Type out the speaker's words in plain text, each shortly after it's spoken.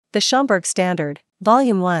The Schaumburg Standard,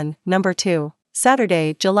 Volume 1, Number 2.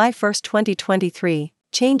 Saturday, July 1, 2023.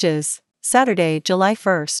 Changes. Saturday, July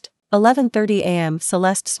 1, 11:30 a.m.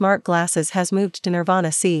 Celeste Smart Glasses has moved to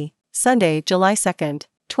Nirvana C. Sunday, July 2,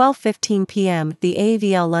 12:15 p.m. The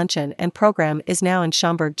AVL Luncheon and Program is now in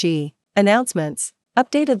Schaumburg G. Announcements.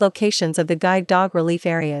 Updated locations of the Guide Dog Relief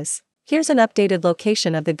Areas. Here's an updated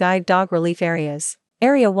location of the Guide Dog Relief Areas.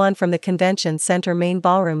 Area 1 from the Convention Center main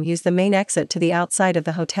ballroom. Use the main exit to the outside of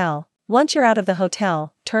the hotel. Once you're out of the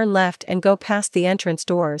hotel, turn left and go past the entrance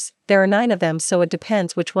doors. There are 9 of them, so it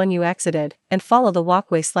depends which one you exited, and follow the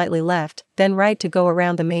walkway slightly left, then right to go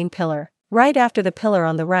around the main pillar. Right after the pillar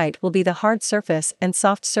on the right will be the hard surface and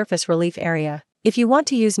soft surface relief area. If you want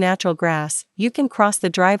to use natural grass, you can cross the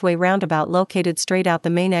driveway roundabout located straight out the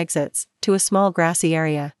main exits, to a small grassy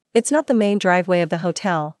area. It's not the main driveway of the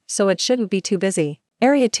hotel, so it shouldn't be too busy.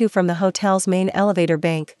 Area 2 from the hotel's main elevator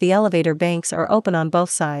bank. The elevator banks are open on both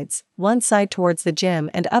sides, one side towards the gym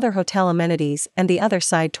and other hotel amenities and the other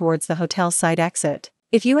side towards the hotel side exit.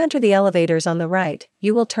 If you enter the elevators on the right,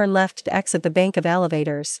 you will turn left to exit the bank of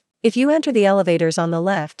elevators. If you enter the elevators on the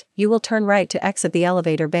left, you will turn right to exit the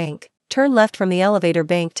elevator bank. Turn left from the elevator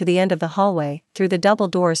bank to the end of the hallway, through the double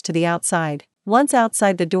doors to the outside. Once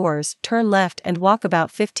outside the doors, turn left and walk about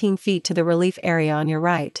 15 feet to the relief area on your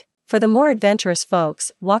right. For the more adventurous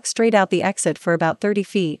folks, walk straight out the exit for about 30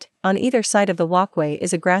 feet. On either side of the walkway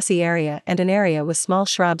is a grassy area and an area with small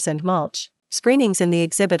shrubs and mulch. Screenings in the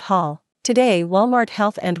exhibit hall. Today, Walmart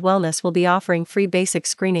Health and Wellness will be offering free basic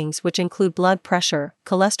screenings which include blood pressure,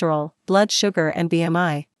 cholesterol, blood sugar and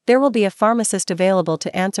BMI. There will be a pharmacist available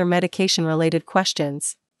to answer medication-related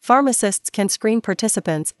questions. Pharmacists can screen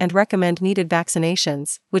participants and recommend needed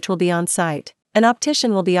vaccinations, which will be on site. An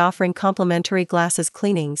optician will be offering complimentary glasses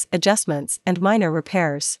cleanings, adjustments, and minor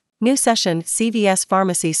repairs. New session, CVS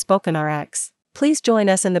Pharmacy Spoken RX. Please join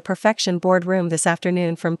us in the Perfection Boardroom this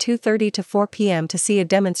afternoon from 2:30 to 4 p.m. to see a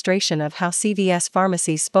demonstration of how CVS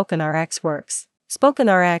Pharmacy's Spoken RX works. Spoken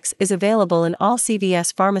RX is available in all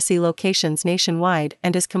CVS Pharmacy locations nationwide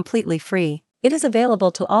and is completely free. It is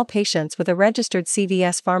available to all patients with a registered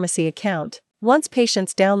CVS Pharmacy account. Once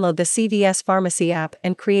patients download the CVS Pharmacy app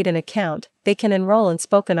and create an account, they can enroll in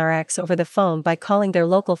Spoken RX over the phone by calling their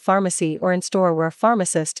local pharmacy or in-store, where a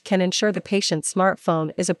pharmacist can ensure the patient's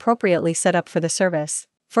smartphone is appropriately set up for the service.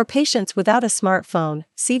 For patients without a smartphone,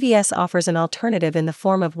 CVS offers an alternative in the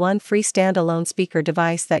form of one free standalone speaker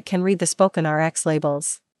device that can read the Spoken RX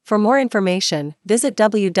labels. For more information, visit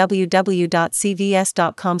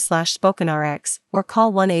www.cvs.com/spokenrx or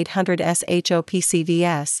call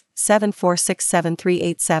 1-800-SHOP-CVS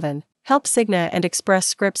 746-7387. Help Cigna and Express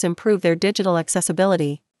Scripts improve their digital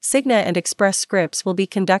accessibility. Cigna and Express Scripts will be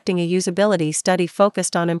conducting a usability study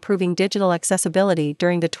focused on improving digital accessibility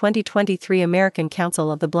during the 2023 American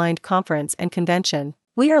Council of the Blind Conference and Convention.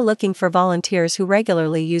 We are looking for volunteers who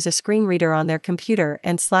regularly use a screen reader on their computer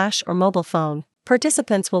and/or mobile phone.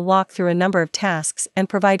 Participants will walk through a number of tasks and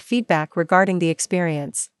provide feedback regarding the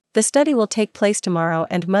experience. The study will take place tomorrow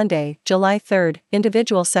and Monday, July 3rd.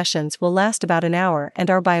 Individual sessions will last about an hour and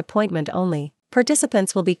are by appointment only.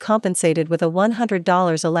 Participants will be compensated with a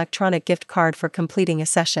 $100 electronic gift card for completing a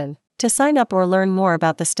session. To sign up or learn more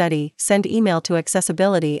about the study, send email to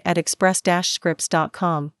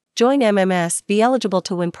accessibility@express-scripts.com. Join MMS, be eligible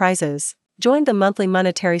to win prizes. Join the Monthly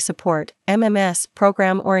Monetary Support (MMS)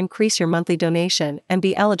 program or increase your monthly donation and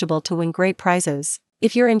be eligible to win great prizes.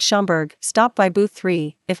 If you're in Schaumburg, stop by booth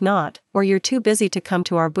 3. If not, or you're too busy to come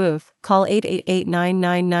to our booth, call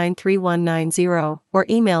 888-999-3190 or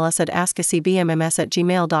email us at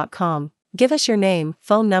askacbmms@gmail.com. Give us your name,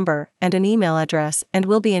 phone number, and an email address and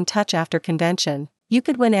we'll be in touch after convention. You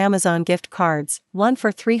could win Amazon gift cards, one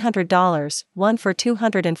for $300, one for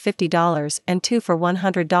 $250, and two for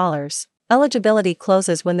 $100. Eligibility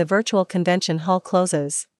closes when the virtual convention hall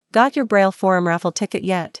closes. Got your Braille Forum raffle ticket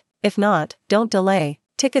yet? If not, don't delay.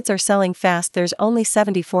 Tickets are selling fast, there's only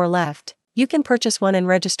 74 left. You can purchase one in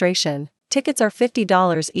registration. Tickets are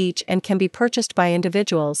 $50 each and can be purchased by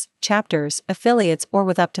individuals, chapters, affiliates, or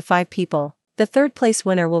with up to 5 people. The third place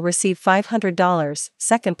winner will receive $500,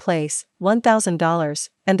 second place, $1,000,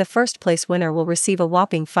 and the first place winner will receive a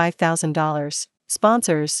whopping $5,000.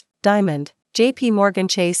 Sponsors: Diamond, J.P. Morgan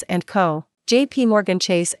Chase & Co. J.P. Morgan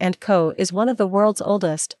Chase & Co. is one of the world's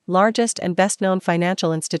oldest, largest and best-known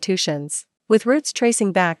financial institutions. With roots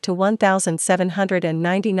tracing back to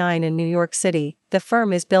 1799 in New York City, the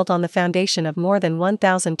firm is built on the foundation of more than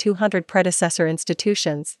 1,200 predecessor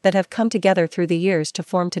institutions that have come together through the years to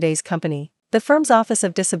form today's company. The firm's Office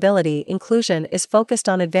of Disability Inclusion is focused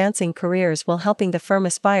on advancing careers while helping the firm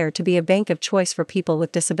aspire to be a bank of choice for people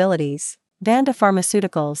with disabilities. Vanda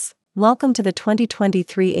Pharmaceuticals. Welcome to the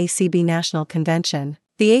 2023 ACB National Convention.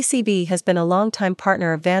 The ACB has been a long-time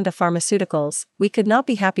partner of Vanda Pharmaceuticals. We could not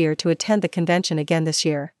be happier to attend the convention again this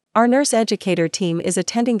year. Our nurse educator team is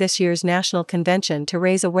attending this year's national convention to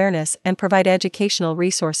raise awareness and provide educational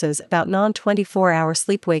resources about non-24-hour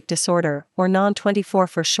sleep-wake disorder, or non-24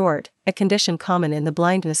 for short, a condition common in the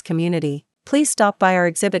blindness community. Please stop by our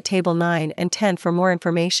exhibit table 9 and 10 for more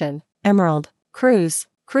information. Emerald Cruise.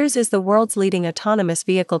 Cruise is the world's leading autonomous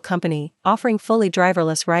vehicle company, offering fully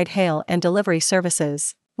driverless ride-hail and delivery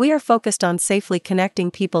services. We are focused on safely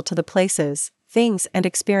connecting people to the places, things, and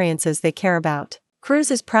experiences they care about. Cruise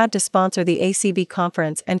is proud to sponsor the ACB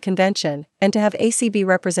conference and convention, and to have ACB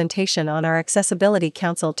representation on our Accessibility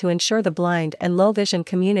Council to ensure the blind and low-vision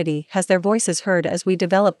community has their voices heard as we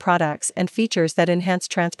develop products and features that enhance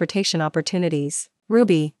transportation opportunities.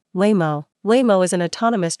 Ruby. Waymo. Waymo is an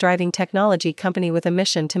autonomous driving technology company with a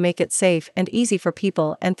mission to make it safe and easy for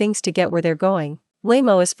people and things to get where they're going.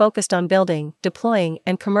 Waymo is focused on building, deploying,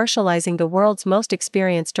 and commercializing the world's most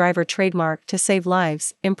experienced driver trademark to save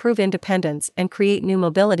lives, improve independence, and create new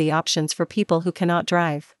mobility options for people who cannot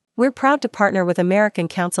drive. We're proud to partner with American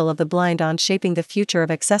Council of the Blind on shaping the future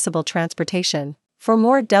of accessible transportation. For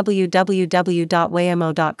more,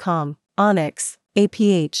 www.waymo.com. Onyx.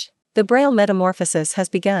 APH. The Braille metamorphosis has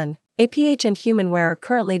begun. APH and Humanware are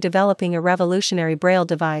currently developing a revolutionary Braille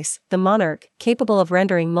device, the Monarch, capable of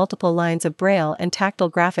rendering multiple lines of Braille and tactile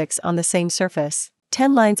graphics on the same surface.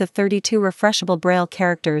 10 lines of 32 refreshable Braille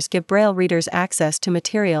characters give Braille readers access to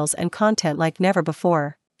materials and content like never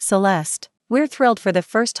before. Celeste. We're thrilled for the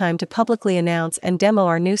first time to publicly announce and demo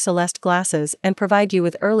our new Celeste glasses and provide you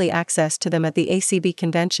with early access to them at the ACB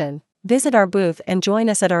convention. Visit our booth and join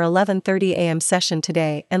us at our 11:30 a.m. session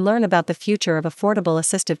today and learn about the future of affordable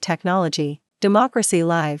assistive technology. Democracy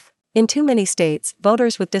Live. In too many states,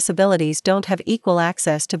 voters with disabilities don't have equal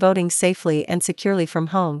access to voting safely and securely from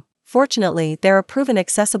home. Fortunately, there are proven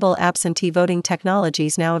accessible absentee voting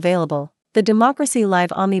technologies now available. The Democracy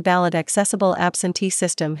Live Omni-Ballot Accessible Absentee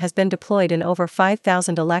System has been deployed in over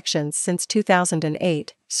 5,000 elections since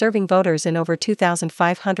 2008, serving voters in over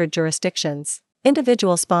 2,500 jurisdictions.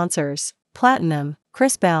 Individual sponsors: Platinum,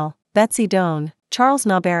 Chris Bell, Betsy Doan, Charles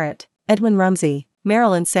Nabarrett, Edwin Rumsey,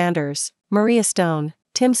 Marilyn Sanders, Maria Stone,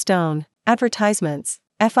 Tim Stone. Advertisements: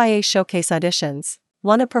 FIA Showcase Auditions.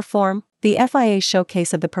 Wanna perform? The FIA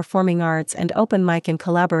Showcase of the Performing Arts and Open Mic in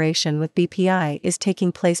collaboration with BPI is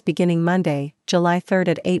taking place beginning Monday, July 3rd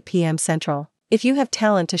at 8 p.m. Central. If you have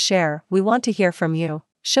talent to share, we want to hear from you.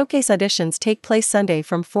 Showcase auditions take place Sunday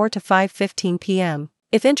from 4 to 5:15 p.m.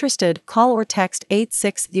 If interested, call or text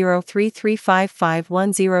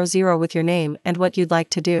 860-335-5100 with your name and what you'd like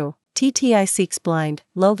to do. TTI seeks blind,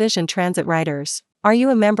 low vision transit riders. Are you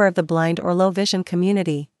a member of the blind or low vision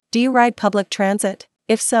community? Do you ride public transit?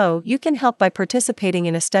 If so, you can help by participating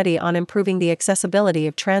in a study on improving the accessibility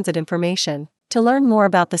of transit information. To learn more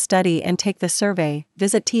about the study and take the survey,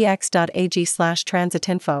 visit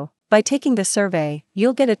tx.ag/transitinfo. By taking the survey,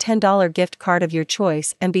 you'll get a $10 gift card of your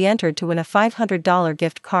choice and be entered to win a $500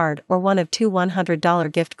 gift card or one of 2 $100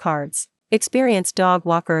 gift cards. Experienced dog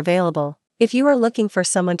walker available. If you are looking for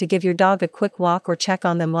someone to give your dog a quick walk or check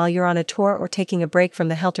on them while you're on a tour or taking a break from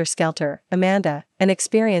the helter-skelter, Amanda, an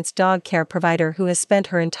experienced dog care provider who has spent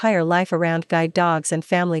her entire life around guide dogs and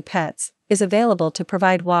family pets, is available to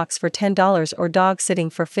provide walks for $10 or dog sitting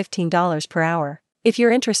for $15 per hour. If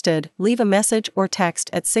you're interested, leave a message or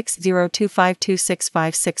text at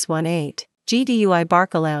 602-526-5618. GDUI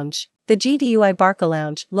Barca Lounge. The GDUI Barca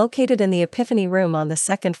Lounge, located in the Epiphany Room on the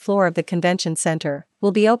second floor of the Convention Center,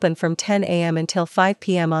 will be open from 10 a.m. until 5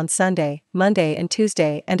 p.m. on Sunday, Monday and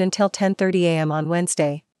Tuesday and until 10:30 a.m. on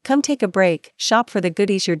Wednesday. Come take a break, shop for the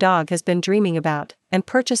goodies your dog has been dreaming about, and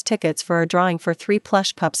purchase tickets for a drawing for 3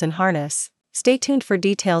 plush pups in harness. Stay tuned for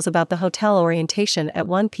details about the hotel orientation at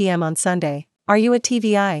 1 p.m. on Sunday. Are you a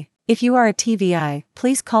TVI? If you are a TVI,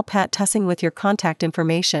 please call Pat Tussing with your contact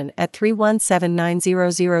information at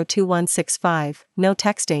 317-900-2165, no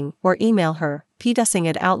texting, or email her,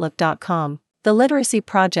 ptussing@outlook.com. The Literacy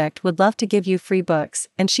Project would love to give you free books,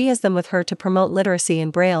 and she has them with her to promote literacy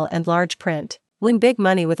in Braille and large print. Win big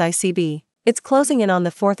money with ICB. It's closing in on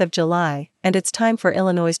the 4th of July, and it's time for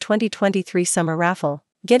Illinois' 2023 Summer Raffle.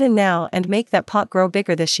 Get in now and make that pot grow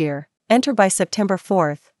bigger this year. Enter by September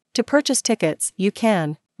 4th. To purchase tickets, you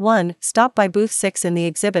can 1. Stop by Booth 6 in the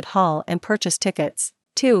exhibit hall and purchase tickets.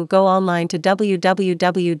 2. Go online to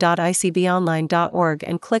www.icbonline.org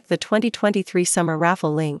and click the 2023 Summer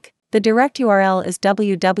Raffle link. The direct URL is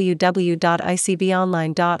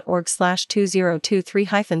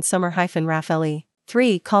www.icbonline.org/2023-summer-raffle.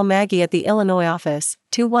 3. Call Maggie at the Illinois office,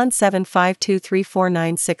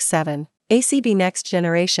 217-523-4967. ACB Next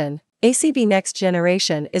Generation. ACB Next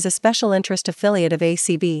Generation is a special interest affiliate of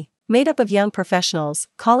ACB. Made up of young professionals,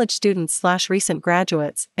 college students/recent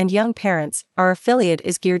graduates, and young parents, our affiliate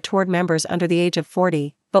is geared toward members under the age of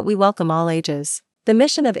 40, but we welcome all ages. The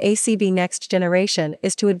mission of ACB Next Generation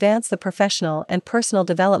is to advance the professional and personal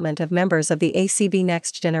development of members of the ACB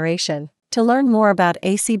Next Generation. To learn more about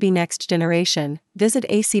ACB Next Generation, visit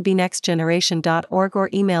acbnextgeneration.org or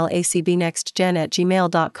email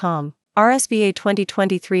acbnextgen@gmail.com. RSVA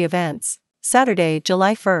 2023 events. Saturday,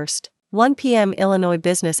 July 1st. 1 p.m. Illinois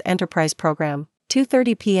Business Enterprise Program,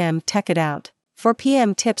 2:30 p.m. Tech It Out, 4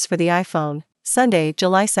 p.m. Tips for the iPhone, Sunday,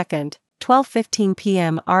 July 2nd, 12:15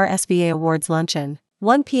 p.m. RSVA Awards Luncheon,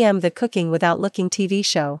 1 p.m. The Cooking Without Looking TV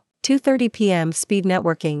Show, 2:30 p.m. Speed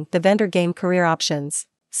Networking, The Vendor Game Career Options,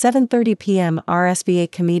 7:30 p.m.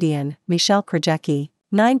 RSVA Comedian, Michelle Krajewski,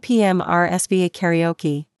 9 p.m. RSVA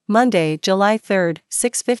Karaoke, Monday, July 3rd,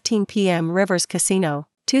 6:15 p.m. Rivers Casino,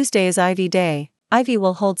 Tuesday is Ivy Day. Ivy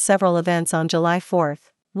will hold several events on July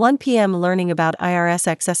 4th, 1 p.m. Learning about IRS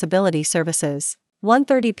accessibility services,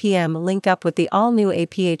 1:30 p.m. Link up with the all-new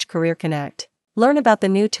APH Career Connect. Learn about the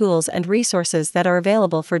new tools and resources that are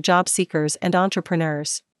available for job seekers and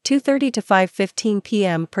entrepreneurs. 2:30 to 5:15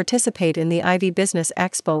 p.m. Participate in the Ivy Business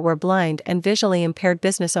Expo where blind and visually impaired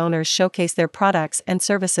business owners showcase their products and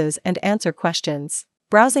services and answer questions.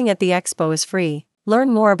 Browsing at the expo is free.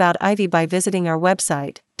 Learn more about Ivy by visiting our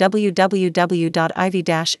website,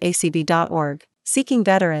 www.ivy-acb.org. Seeking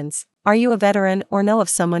Veterans. Are you a veteran or know of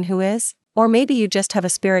someone who is? Or maybe you just have a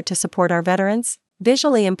spirit to support our veterans?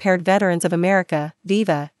 Visually Impaired Veterans of America,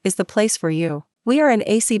 VIVA, is the place for you. We are an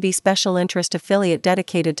ACB special interest affiliate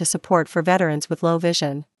dedicated to support for veterans with low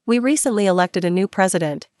vision. We recently elected a new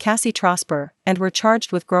president, Cassie Trosper, and we're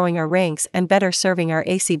charged with growing our ranks and better serving our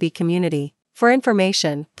ACB community. For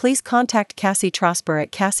information, please contact Cassie Trosper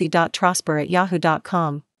at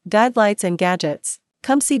cassie.trosper@yahoo.com. Guidelights and Gadgets.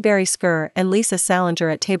 Come see Barry Skur and Lisa Salinger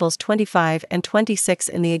at tables 25 and 26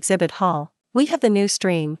 in the exhibit hall. We have the new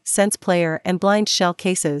Stream, Sense Player and Blind Shell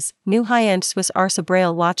cases, new high-end Swiss Arsa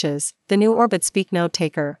Braille watches, the new Orbit Speak Note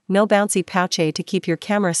Taker, no bouncy pouch to keep your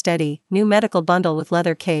camera steady, new medical bundle with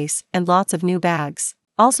leather case, and lots of new bags.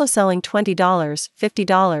 Also selling $20,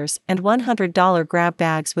 $50, and $100 grab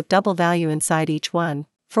bags with double value inside each one.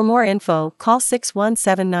 For more info, call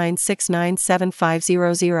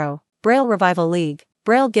 617-969-7500. Braille Revival League.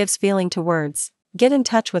 Braille gives feeling to words. Get in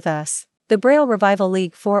touch with us. The Braille Revival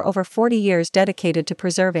League for over 40 years dedicated to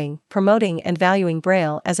preserving, promoting and valuing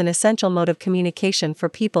Braille as an essential mode of communication for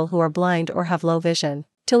people who are blind or have low vision.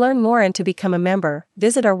 To learn more and to become a member,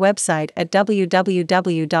 visit our website at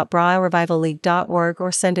www.braillerevivalleague.org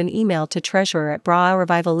or send an email to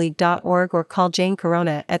treasurer@braillerevivalleague.org or call Jane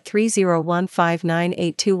Corona at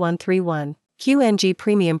 301-598-2131. QNG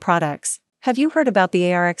Premium Products. Have you heard about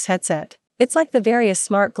the ARX headset? It's like the various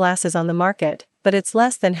smart glasses on the market, but it's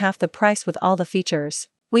less than half the price with all the features.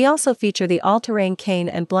 We also feature the all-terrain cane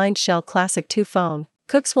and Blind Shell Classic 2 phone.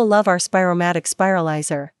 Cooks will love our Spiromatic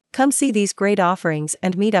Spiralizer. Come see these great offerings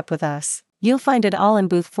and meet up with us. You'll find it all in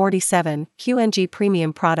booth 47, QNG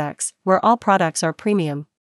Premium Products, where all products are premium.